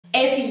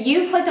If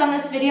you clicked on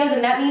this video,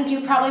 then that means you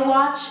probably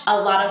watch a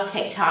lot of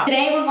TikTok.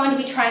 Today, we're going to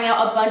be trying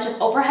out a bunch of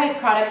overhyped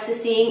products to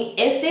seeing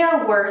if they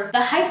are worth the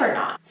hype or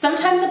not.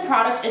 Sometimes a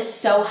product is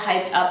so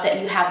hyped up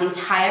that you have these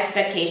high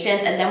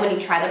expectations, and then when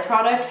you try the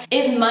product,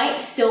 it might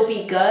still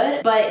be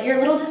good, but you're a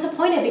little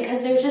disappointed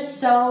because there's just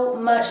so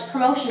much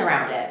promotion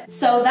around it.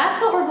 So that's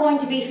what we're going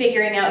to be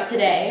figuring out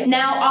today.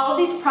 Now, all of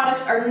these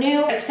products are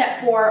new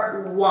except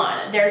for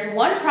one. There's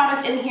one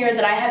product in here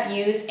that I have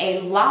used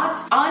a lot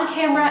on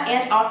camera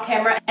and off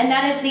camera, and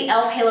that is the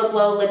e.l.f. Halo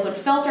Glow Liquid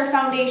Filter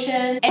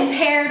Foundation. And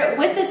paired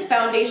with this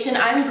foundation,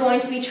 I'm going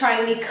to be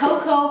trying the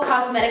Coco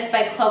Cosmetics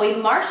by Chloe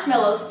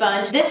Marshmallow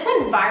Sponge. This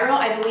went viral,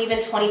 I believe, in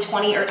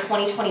 2020 or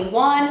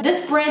 2021.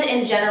 This brand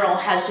in general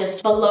has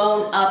just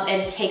blown up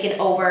and taken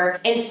over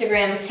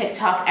Instagram,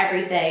 TikTok,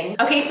 everything.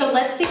 Okay, so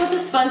let's see what the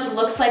sponge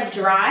looks like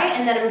dry,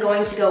 and then I'm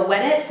going to go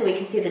wet it so we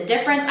can see the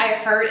difference. I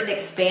heard it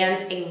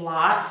expands a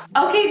lot.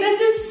 Okay,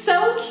 this is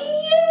so cute.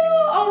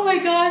 Oh my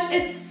gosh,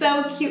 it's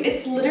so cute.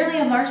 It's literally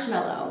a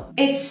marshmallow.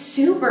 It's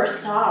super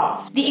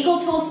soft. The Eagle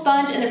Tool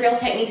sponge and the Real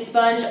Technique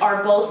sponge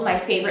are both my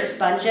favorite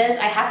sponges.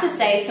 I have to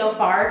say, so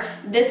far,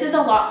 this is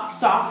a lot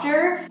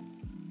softer.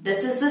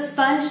 This is the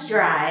sponge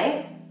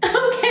dry.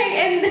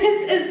 Okay, and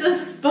this is the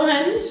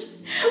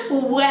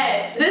sponge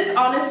wet. This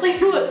honestly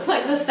looks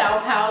like the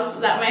South House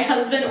that my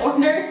husband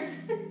orders.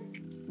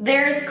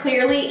 There's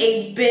clearly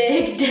a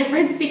big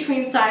difference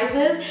between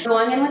sizes.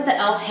 Going in with the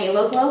e.l.f.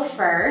 Halo Glow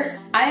first.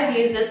 I've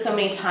used this so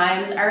many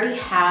times. I already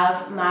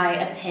have my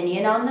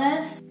opinion on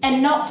this.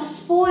 And not to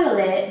spoil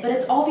it, but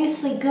it's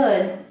obviously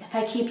good if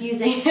I keep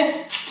using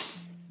it.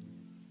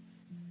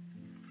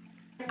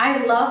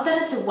 I love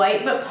that it's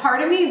white, but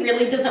part of me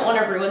really doesn't want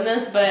to ruin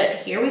this, but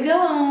here we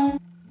go.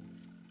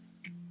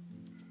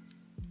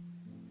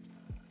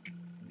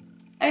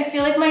 I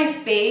feel like my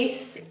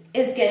face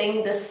is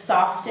getting the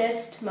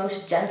softest,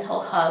 most gentle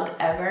hug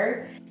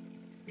ever.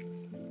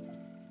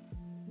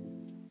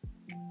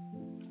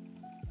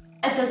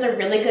 It does a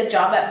really good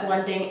job at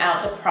blending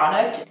out the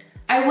product.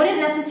 I wouldn't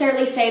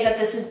necessarily say that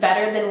this is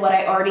better than what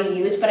I already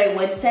use, but I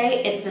would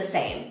say it's the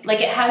same. Like,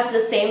 it has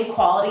the same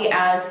quality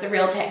as the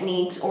Real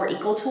Techniques or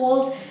Equal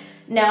Tools.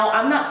 Now,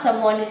 I'm not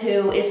someone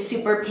who is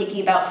super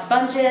picky about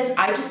sponges.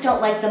 I just don't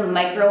like the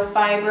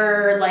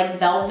microfiber, like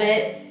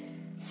velvet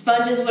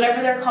sponges,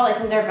 whatever they're called. I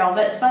think they're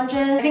velvet sponges.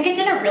 I think it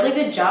did a really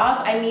good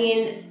job. I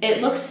mean,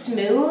 it looks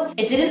smooth.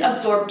 It didn't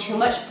absorb too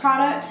much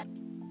product.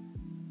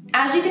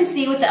 As you can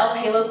see with the e.l.f.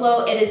 Halo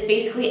Glow, it is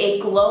basically a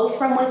glow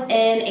from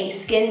within, a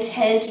skin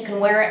tint. You can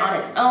wear it on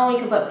its own. You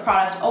can put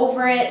product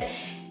over it.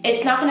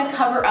 It's not gonna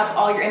cover up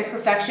all your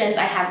imperfections.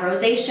 I have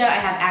rosacea, I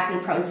have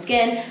acne prone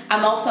skin.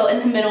 I'm also in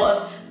the middle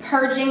of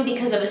purging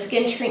because of a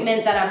skin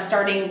treatment that I'm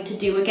starting to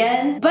do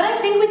again. But I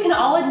think we can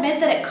all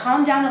admit that it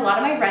calmed down a lot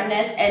of my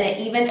redness and it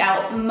evened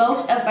out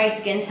most of my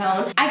skin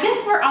tone. I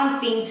guess we're on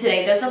theme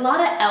today. There's a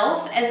lot of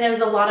e.l.f. and there's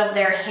a lot of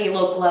their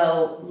Halo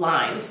Glow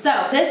line.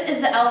 So this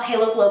is the e.l.f.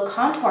 Halo Glow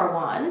Contour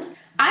Wand.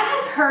 I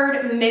have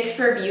heard mixed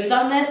reviews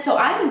on this, so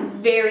I'm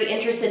very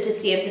interested to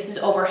see if this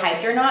is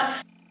overhyped or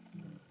not.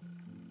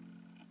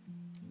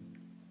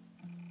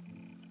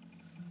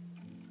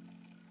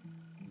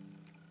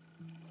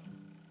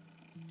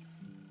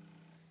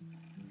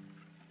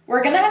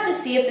 We're gonna have to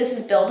see if this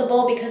is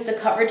buildable because the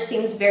coverage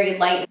seems very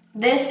light.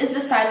 This is the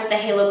side with the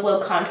Halo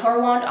Glow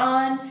Contour Wand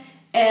on,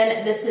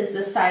 and this is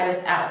the side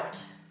without.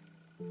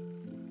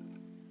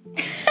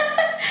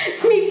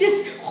 Me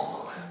just,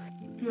 oh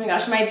my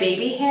gosh, my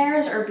baby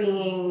hairs are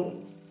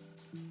being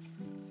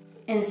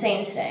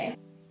insane today.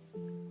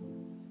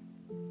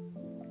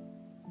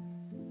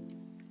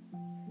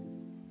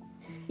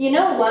 You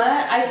know what?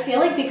 I feel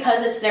like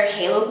because it's their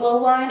Halo Glow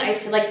line, I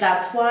feel like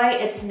that's why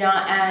it's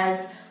not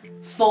as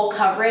full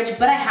coverage,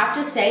 but I have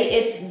to say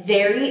it's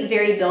very,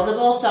 very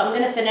buildable. So I'm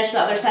gonna finish the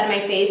other side of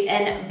my face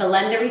and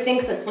blend everything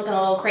because it's looking a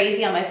little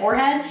crazy on my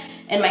forehead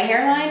and my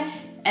hairline,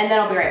 and then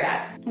I'll be right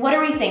back. What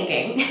are we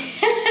thinking?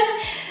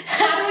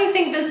 How do we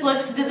think this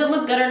looks? Does it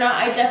look good or not?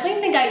 I definitely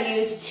think I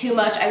used too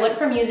much. I went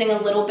from using a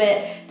little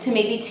bit to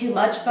maybe too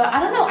much, but I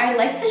don't know. I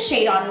like the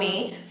shade on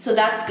me, so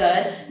that's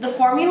good. The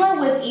formula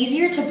was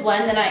easier to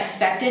blend than I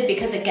expected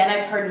because, again,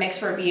 I've heard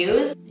mixed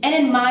reviews. And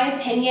in my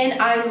opinion,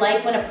 I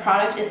like when a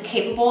product is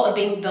capable of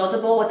being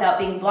buildable without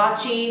being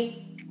blotchy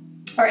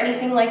or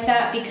anything like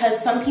that,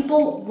 because some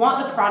people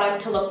want the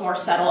product to look more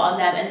subtle on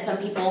them and some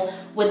people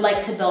would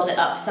like to build it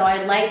up. So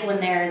I like when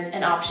there's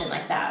an option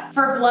like that.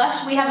 For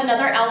blush, we have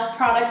another e.l.f.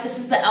 product. This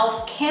is the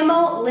e.l.f.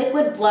 Camo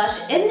Liquid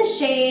Blush in the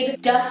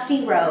shade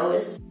Dusty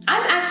Rose.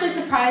 I'm actually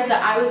surprised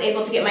that I was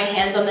able to get my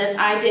hands on this.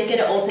 I did get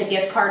an Ulta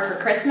gift card for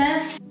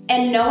Christmas.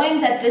 And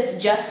knowing that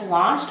this just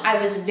launched, I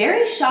was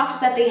very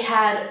shocked that they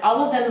had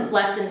all of them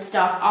left in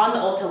stock on the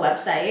Ulta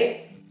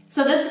website.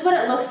 So this is what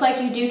it looks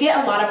like. You do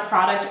get a lot of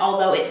product,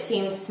 although it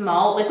seems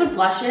small. Liquid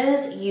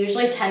blushes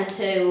usually tend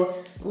to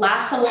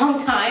last a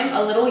long time.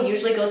 A little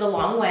usually goes a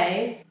long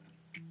way.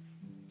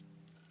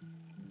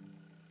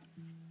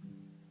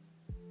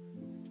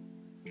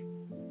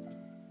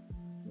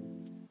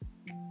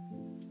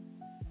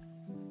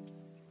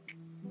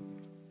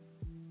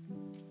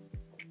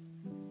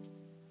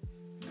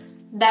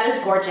 That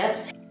is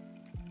gorgeous.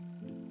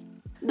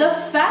 The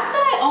fact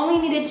that I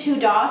only needed 2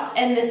 dots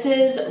and this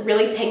is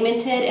really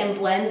pigmented and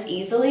blends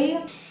easily,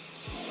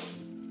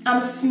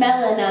 I'm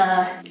smelling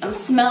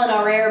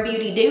a rare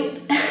beauty dupe.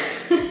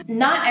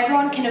 Not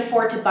everyone can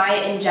afford to buy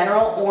it in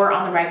general or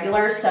on the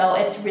regular, so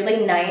it's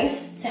really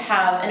nice to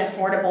have an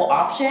affordable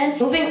option.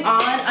 Moving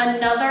on,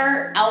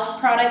 another e.l.f.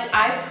 product.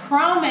 I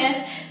promise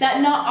that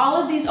not all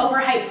of these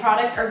overhyped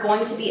products are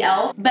going to be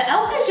e.l.f., but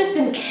e.l.f. has just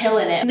been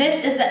killing it.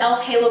 This is the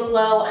e.l.f. Halo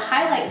Glow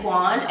Highlight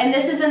Wand, and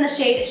this is in the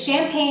shade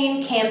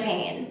Champagne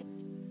Campaign.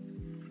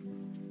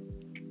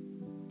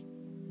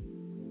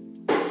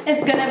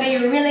 It's gonna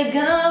be really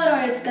good or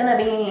it's gonna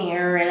be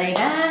really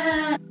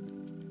bad.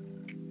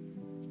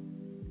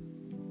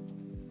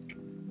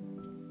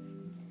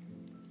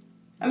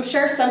 I'm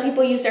sure some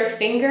people use their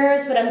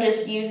fingers, but I'm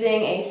just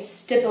using a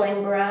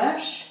stippling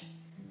brush.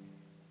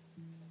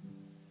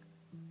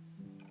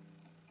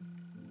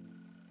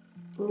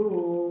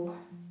 Ooh.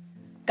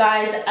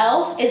 Guys,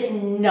 e.l.f. is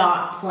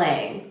not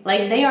playing.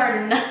 Like, they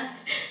are not.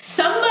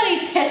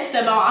 Somebody pissed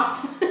them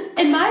off.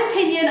 In my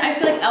opinion, I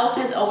feel like e.l.f.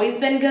 has always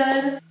been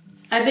good.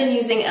 I've been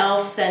using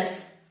e.l.f.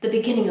 since the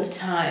beginning of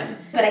time,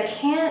 but I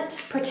can't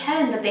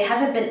pretend that they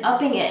haven't been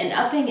upping it and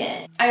upping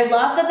it. I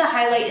love that the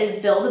highlight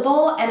is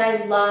buildable, and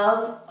I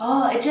love,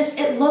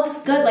 it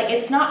looks good. Like,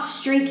 it's not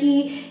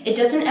streaky. It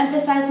doesn't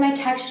emphasize my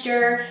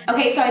texture.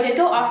 Okay, so I did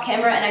go off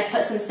camera and I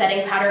put some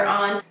setting powder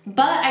on,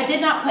 but I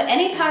did not put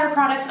any powder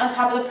products on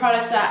top of the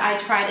products that I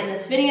tried in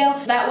this video.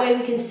 That way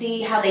we can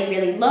see how they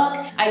really look.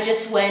 I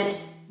just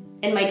went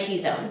in my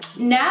T-zone.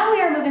 Now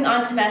we are moving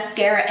on to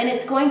mascara, and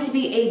it's going to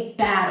be a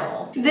battle.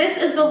 This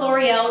is the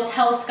L'Oreal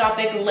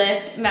Telescopic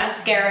Lift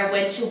Mascara,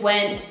 which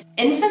went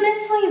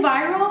infamously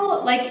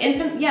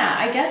viral. Yeah,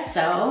 I guess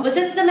so. Was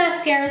it the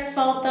mascara's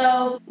fault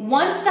though?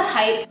 Once the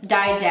hype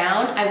died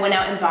down, I went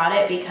out and bought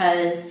it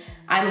because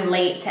I'm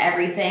late to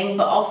everything,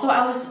 but also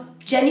I was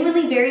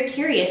genuinely very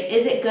curious.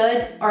 Is it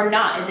good or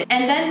not?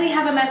 And then we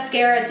have a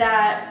mascara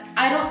that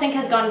I don't think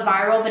has gone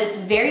viral, but it's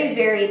very,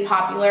 very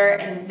popular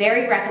and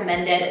very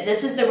recommended.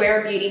 This is the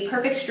Rare Beauty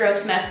Perfect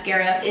Strokes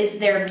Mascara. Is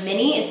their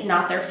mini, it's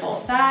not their full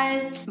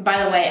size.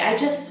 By the way,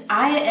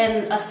 I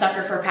am a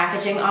sucker for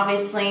packaging,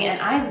 obviously,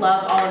 and I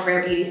love all of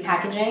Rare Beauty's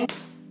packaging.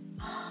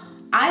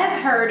 I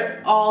have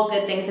heard all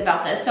good things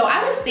about this. So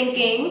I was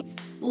thinking,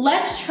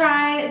 let's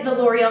try the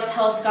L'Oreal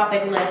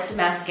Telescopic Lift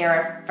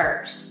Mascara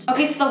first.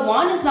 Okay, so the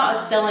wand is not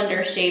a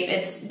cylinder shape.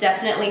 It's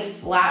definitely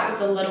flat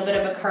with a little bit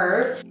of a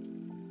curve.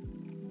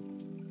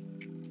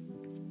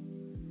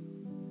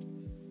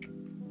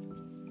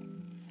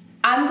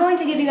 I'm going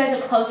to give you guys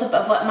a close-up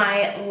of what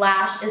my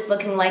lash is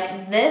looking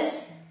like.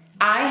 This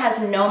eye has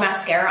no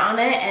mascara on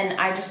it, and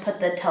I just put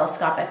the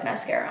telescopic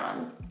mascara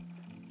on.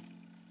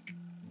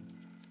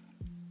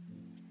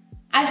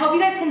 I hope you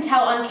guys can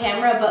tell on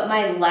camera, but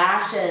my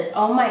lashes,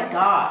 oh my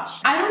gosh.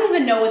 I don't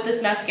even know what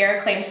this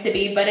mascara claims to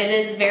be, but it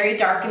is very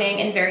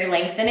darkening and very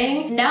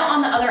lengthening. Now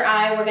on the other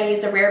eye, we're gonna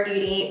use the Rare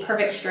Beauty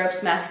Perfect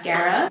Strokes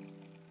Mascara.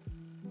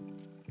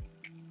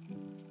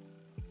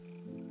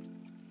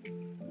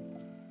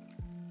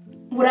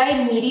 What I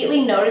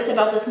immediately notice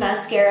about this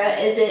mascara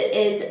is it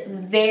is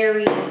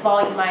very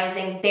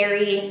volumizing,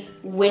 very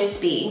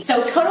wispy.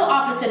 So total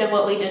opposite of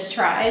what we just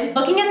tried.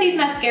 Looking at these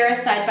mascaras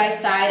side by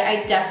side,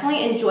 I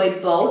definitely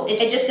enjoy both. It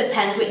just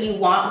depends what you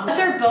want, but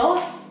they're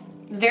both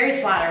very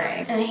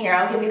flattering. And here,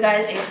 I'll give you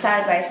guys a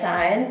side by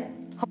side.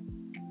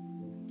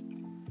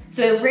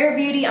 So we have Rare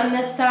Beauty on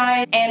this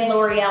side and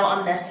L'Oreal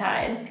on this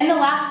side. And the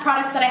last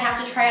products that I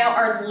have to try out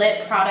are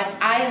lip products.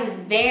 I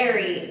am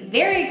very,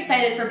 very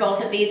excited for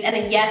both of these,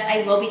 and yes,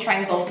 I will be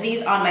trying both of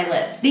these on my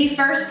lips. The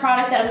first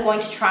product that I'm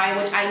going to try,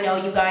 which I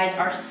know you guys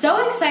are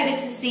so excited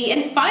to see,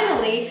 and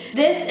finally,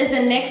 this is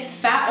the NYX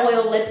Fat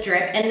Oil Lip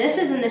Drip, and this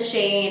is in the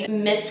shade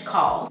Mist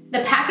Call.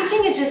 The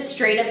packaging is just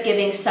straight up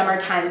giving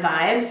summertime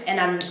vibes, and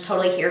I'm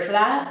totally here for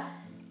that.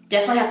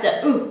 Definitely have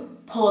to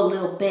pull a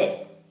little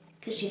bit,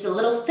 because she's a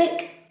little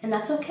thick. And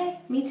that's okay,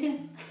 me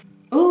too.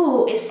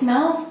 Ooh, it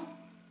smells,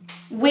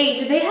 wait,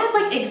 do they have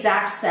like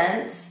exact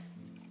scents?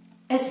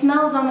 It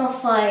smells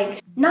almost like,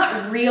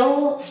 not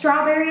real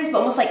strawberries, but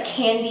almost like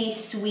candy,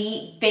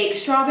 sweet, fake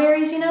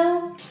strawberries, you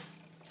know?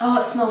 Oh,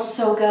 it smells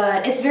so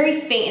good. It's very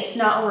faint, it's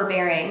not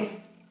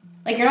overbearing.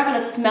 Like, you're not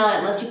gonna smell it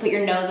unless you put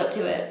your nose up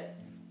to it.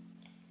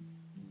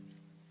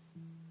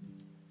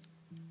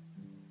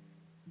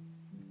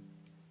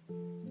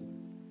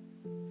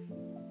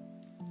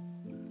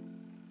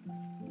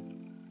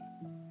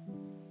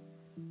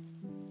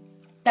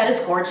 That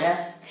is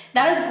gorgeous.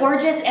 That is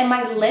gorgeous, and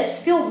my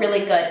lips feel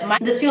really good.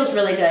 This feels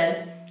really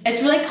good.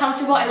 It's really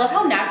comfortable. I love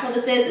how natural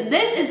this is.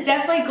 This is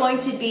definitely going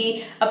to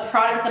be a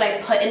product that I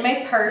put in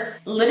my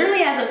purse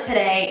literally as of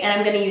today, and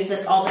I'm gonna use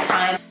this all the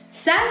time.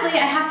 Sadly,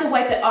 I have to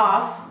wipe it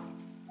off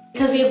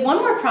because we have one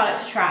more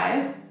product to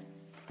try.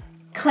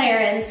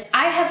 Clarins.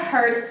 I have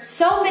heard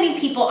so many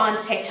people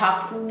on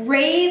TikTok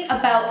rave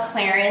about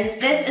Clarins.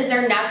 This is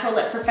their Natural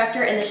Lip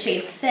Perfector in the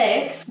shade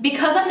 6.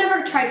 Because I've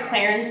never tried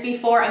Clarins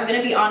before, I'm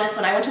gonna be honest,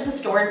 when I went to the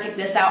store and picked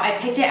this out, I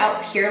picked it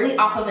out purely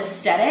off of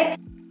aesthetic.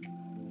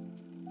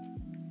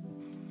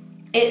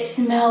 It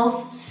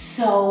smells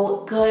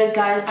so good,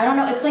 guys. I don't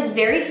know, it's like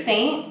very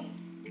faint,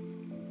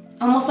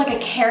 almost like a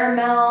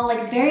caramel,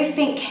 like very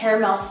faint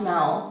caramel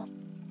smell.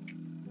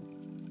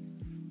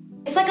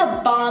 It's like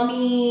a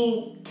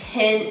balmy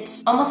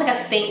tint, almost like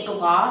a faint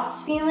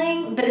gloss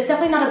feeling, but it's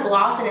definitely not a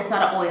gloss and it's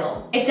not an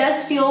oil. It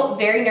does feel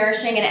very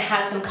nourishing and it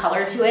has some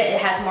color to it.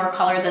 It has more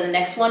color than the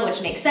next one,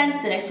 which makes sense.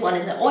 The next one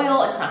is an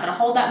oil. It's not gonna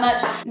hold that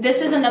much.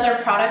 This is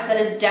another product that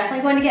is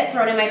definitely going to get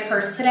thrown in my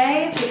purse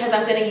today because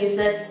I'm gonna use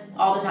this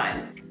all the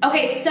time.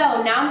 Okay,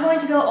 so now I'm going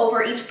to go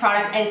over each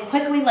product and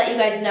quickly let you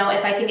guys know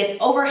if I think it's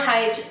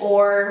overhyped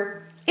or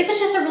if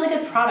it's just a really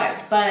good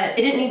product, but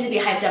it didn't need to be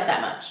hyped up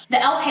that much. The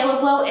e.l.f. Halo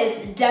Glow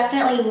is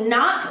definitely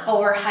not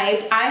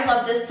overhyped. I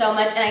love this so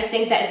much, and I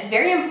think that it's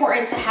very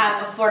important to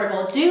have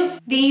affordable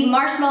dupes. The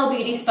Marshmallow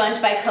Beauty Sponge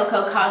by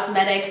Coco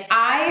Cosmetics,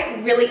 I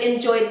really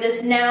enjoyed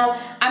this.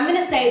 Now, I'm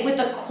gonna say with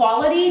the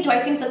quality, do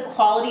I think the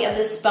quality of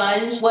the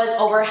sponge was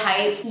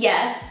overhyped?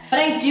 Yes, but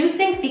I do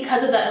think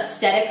because of the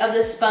aesthetic of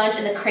the sponge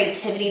and the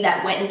creativity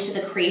that went into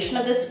the creation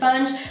of this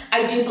sponge,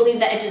 I do believe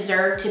that it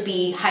deserved to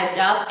be hyped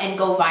up and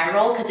go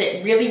viral because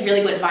it really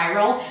went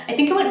viral. I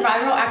think it went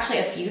viral actually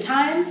a few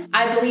times.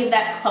 I believe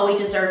that Chloe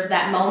deserved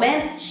that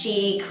moment.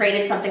 She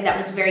created something that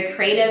was very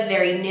creative,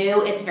 very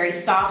new. It's very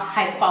soft,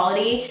 high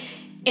quality.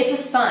 It's a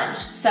sponge,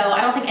 so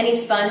I don't think any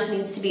sponge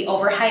needs to be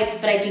overhyped,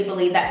 but I do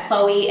believe that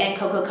Chloe and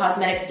Coco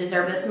Cosmetics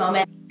deserve this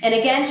moment. And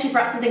again, she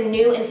brought something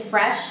new and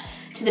fresh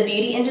to the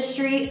beauty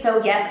industry,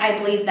 so yes, I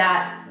believe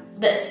that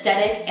the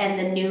aesthetic and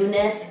the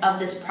newness of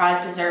this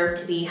product deserve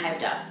to be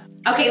hyped up.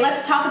 Okay,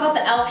 let's talk about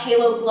the e.l.f.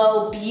 Halo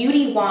Glow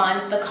Beauty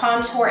Wands, the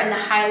contour and the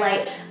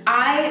highlight.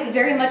 I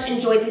very much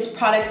enjoyed these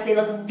products. They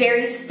look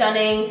very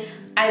stunning.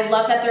 I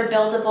love that they're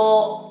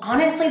buildable.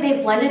 Honestly,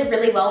 they blended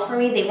really well for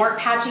me. They weren't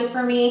patchy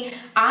for me.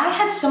 I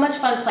had so much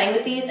fun playing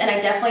with these, and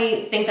I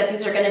definitely think that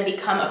these are gonna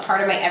become a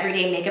part of my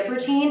everyday makeup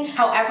routine.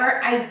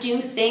 However, I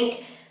do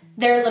think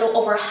they're a little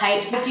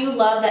overhyped. I do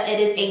love that it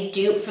is a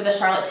dupe for the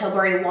Charlotte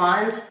Tilbury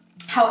wands.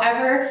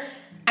 However,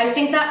 I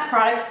think that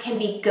products can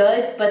be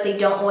good, but they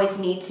don't always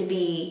need to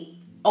be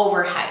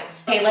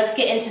overhyped. Okay, let's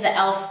get into the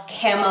e.l.f.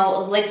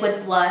 Camo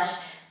Liquid Blush.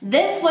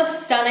 This was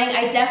stunning.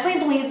 I definitely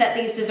believe that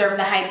these deserve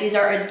the hype. These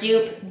are a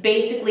dupe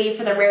basically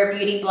for the Rare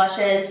Beauty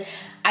blushes.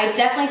 I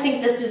definitely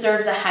think this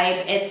deserves a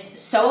hype. It's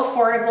so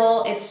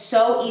affordable, it's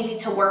so easy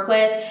to work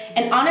with,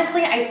 and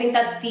honestly, I think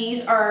that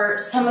these are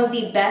some of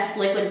the best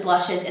liquid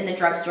blushes in the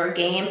drugstore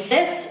game.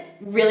 This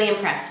really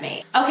impressed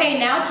me. Okay,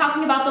 now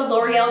talking about the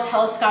L'Oreal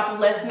Telescope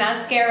Lift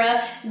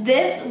Mascara.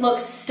 This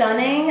looks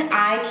stunning.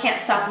 I can't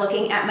stop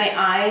looking at my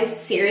eyes,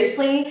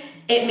 seriously.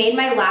 It made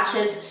my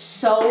lashes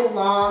so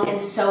long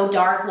and so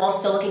dark while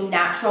still looking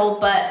natural,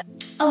 but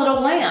a little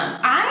glam.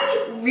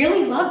 I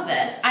really love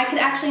this. I could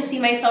actually see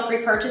myself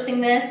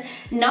repurchasing this,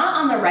 not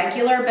on the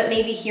regular, but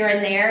maybe here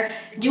and there.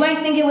 Do I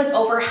think it was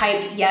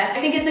overhyped? Yes.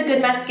 I think it's a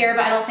good mascara,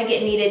 but I don't think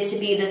it needed to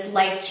be this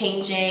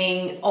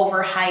life-changing,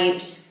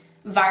 overhyped,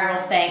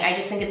 viral thing. I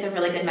just think it's a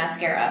really good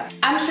mascara.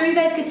 I'm sure you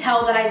guys could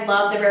tell that I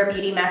love the Rare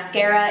Beauty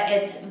mascara.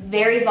 It's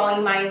very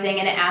volumizing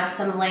and it adds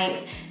some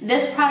length.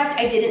 This product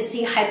I didn't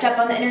see hyped up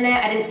on the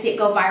internet. I didn't see it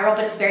go viral,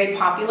 but it's very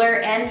popular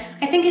and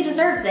I think it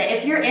deserves it.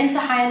 If you're into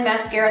high-end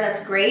mascara,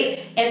 that's great.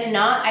 If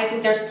not, I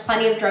think there's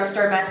plenty of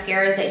drugstore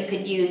mascaras that you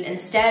could use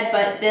instead,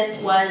 but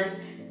this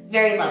was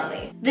very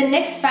lovely. The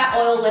NYX Fat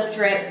Oil Lip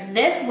Drip,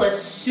 this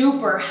was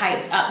super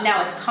hyped up.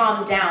 Now it's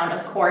calmed down,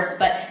 of course,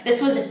 but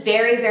this was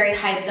very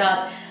hyped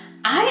up.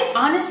 I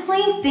honestly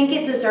think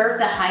it deserved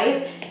the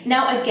hype.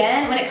 Now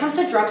again, when it comes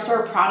to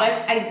drugstore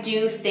products, I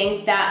do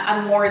think that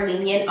I'm more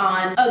lenient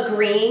on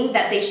agreeing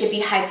that they should be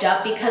hyped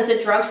up because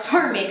the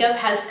drugstore makeup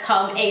has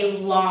come a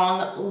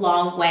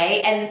long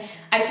way, and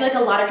I feel like a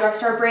lot of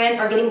drugstore brands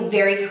are getting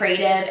very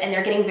creative and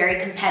they're getting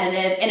very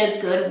competitive in a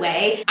good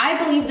way.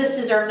 I believe this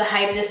deserved the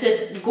hype. This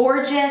is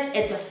gorgeous,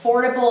 it's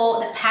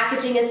affordable, the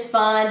packaging is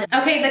fun.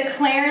 Okay, the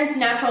Clarins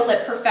Natural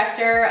Lip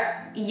Perfector,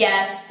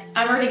 yes,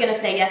 I'm already gonna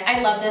say yes.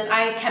 I love this.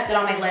 I kept it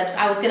on my lips.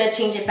 I was gonna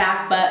change it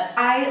back, but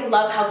I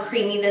love how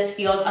creamy this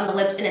feels on the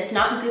lips and it's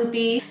not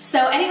goopy.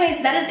 So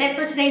anyways, that is it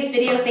for today's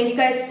video. Thank you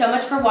guys so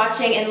much for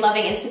watching and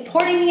loving and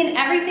supporting me in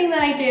everything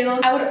that I do.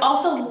 I would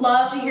also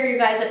love to hear your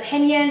guys'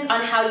 opinions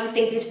on how you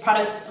think these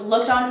products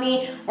looked on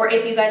me, or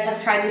if you guys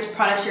have tried these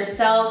products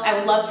yourselves. I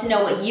would love to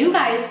know what you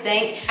guys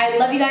think. I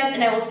love you guys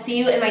and I will see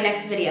you in my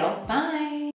next video. Bye.